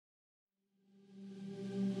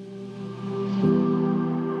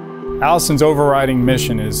Allison's overriding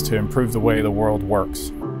mission is to improve the way the world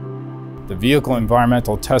works. The Vehicle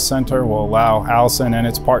Environmental Test Center will allow Allison and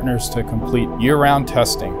its partners to complete year-round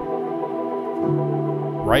testing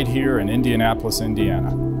right here in Indianapolis, Indiana.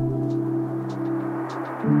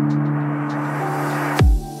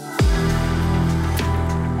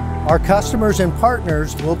 Our customers and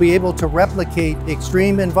partners will be able to replicate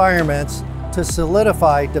extreme environments to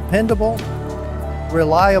solidify dependable,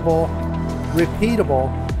 reliable,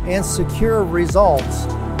 repeatable, and secure results,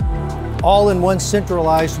 all in one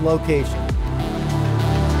centralized location.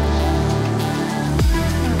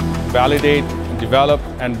 Validate, develop,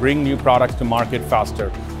 and bring new products to market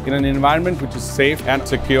faster in an environment which is safe and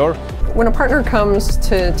secure. When a partner comes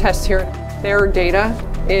to test here, their data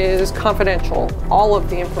is confidential, all of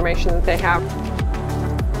the information that they have.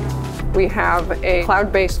 We have a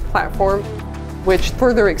cloud-based platform which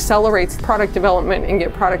further accelerates product development and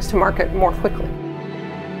get products to market more quickly.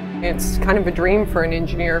 It's kind of a dream for an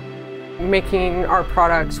engineer, making our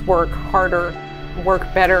products work harder, work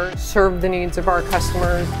better, serve the needs of our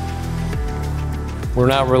customers. We're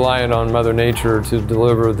not relying on Mother Nature to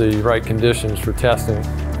deliver the right conditions for testing.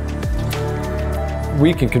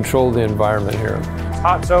 We can control the environment here.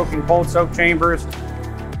 Hot soak and cold soak chambers,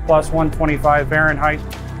 plus 125 Fahrenheit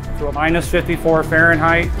to a minus 54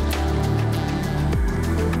 Fahrenheit.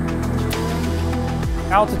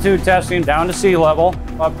 Altitude testing down to sea level,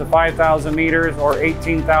 up to 5,000 meters or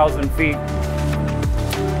 18,000 feet.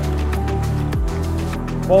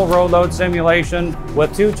 Full road load simulation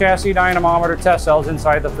with 2 chassis dynamometer test cells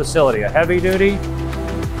inside the facility, a heavy duty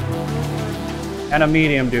and a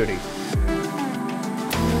medium duty.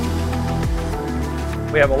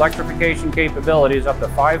 We have electrification capabilities up to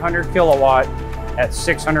 500 kilowatt at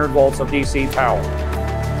 600 volts of DC power.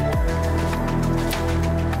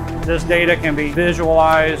 This data can be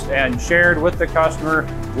visualized and shared with the customer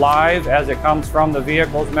live as it comes from the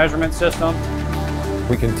vehicle's measurement system.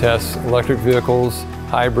 We can test electric vehicles,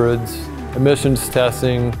 hybrids, emissions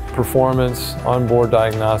testing, performance, onboard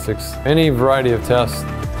diagnostics, any variety of tests.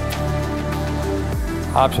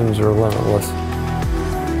 Options are limitless.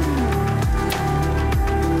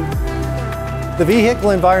 The Vehicle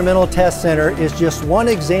Environmental Test Center is just one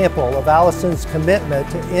example of Allison's commitment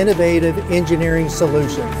to innovative engineering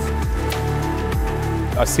solutions.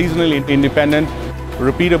 A seasonally independent,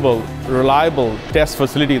 repeatable, reliable test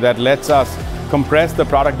facility that lets us compress the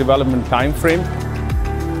product development time frame.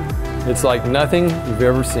 It's like nothing you've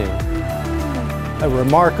ever seen. A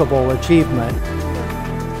remarkable achievement.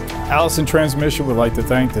 Allison Transmission would like to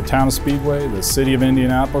thank the Town of Speedway, the City of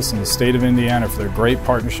Indianapolis, and the State of Indiana for their great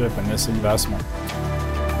partnership in this investment.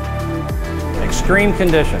 Extreme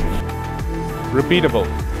conditions. Repeatable.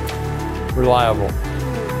 Reliable.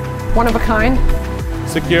 One of a kind,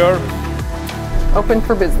 Secure. open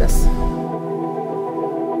for business.